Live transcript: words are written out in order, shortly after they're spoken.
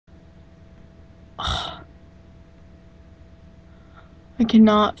I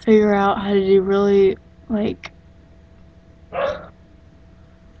cannot figure out how to do really, like,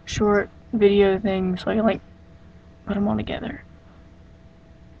 short video things so I can, like, put them all together.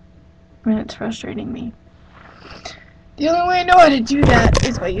 And it's frustrating me. The only way I know how to do that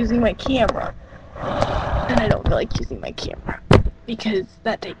is by using my camera. And I don't feel like using my camera because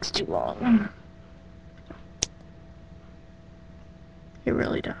that takes too long. It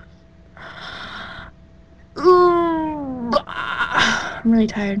really does. Ooh, I'm really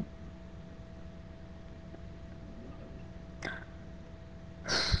tired.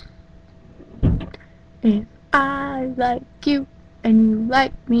 If I like you and you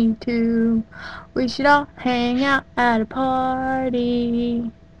like me too, we should all hang out at a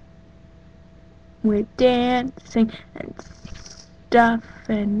party with dancing and stuff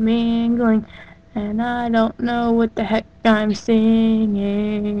and mingling, and I don't know what the heck I'm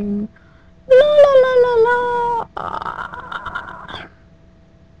singing. La la la la la.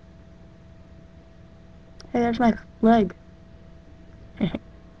 Hey, there's my leg.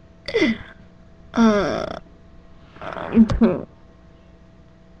 I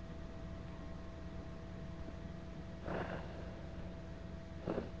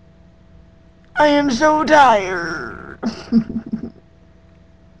am so tired.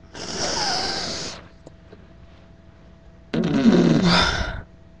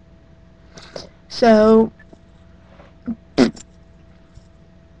 So,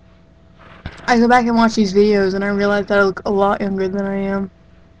 I go back and watch these videos and I realize that I look a lot younger than I am.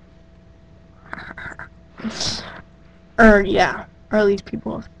 Yeah. Or at least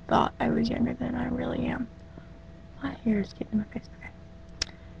people have thought I was younger than I really am. My hair is getting in my face. Okay.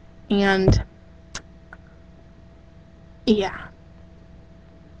 And, yeah.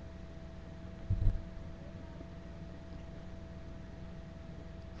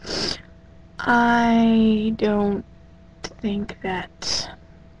 I don't think that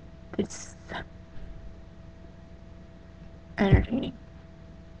it's entertaining.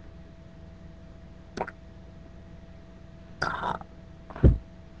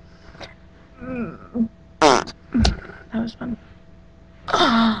 That was fun.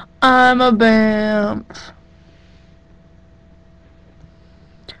 I'm a bamf.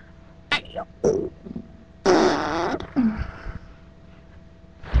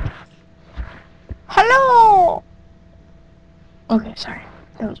 Hello! Okay, sorry.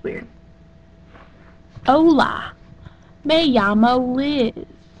 That was weird. Hola. Me llamo Liz.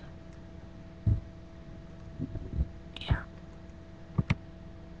 Yeah.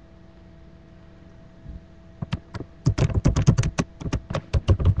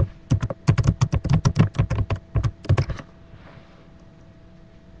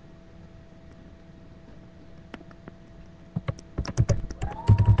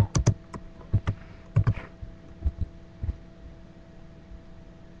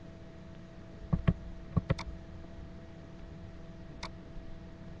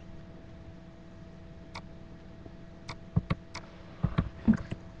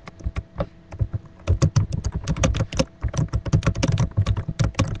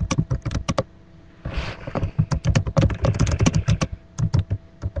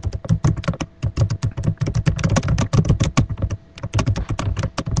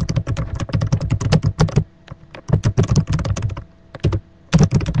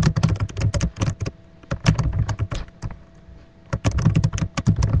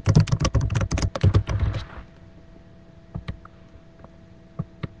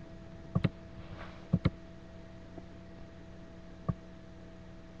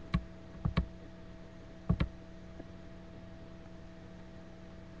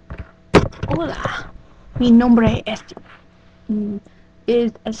 Hola. Mi nombre es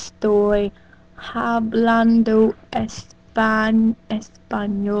estoy hablando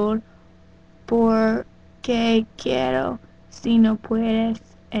español porque quiero. Si no puedes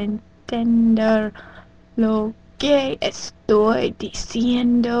entender lo que estoy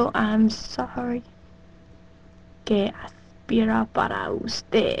diciendo, I'm sorry. Que aspira para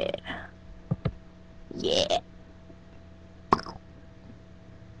usted. Yeah.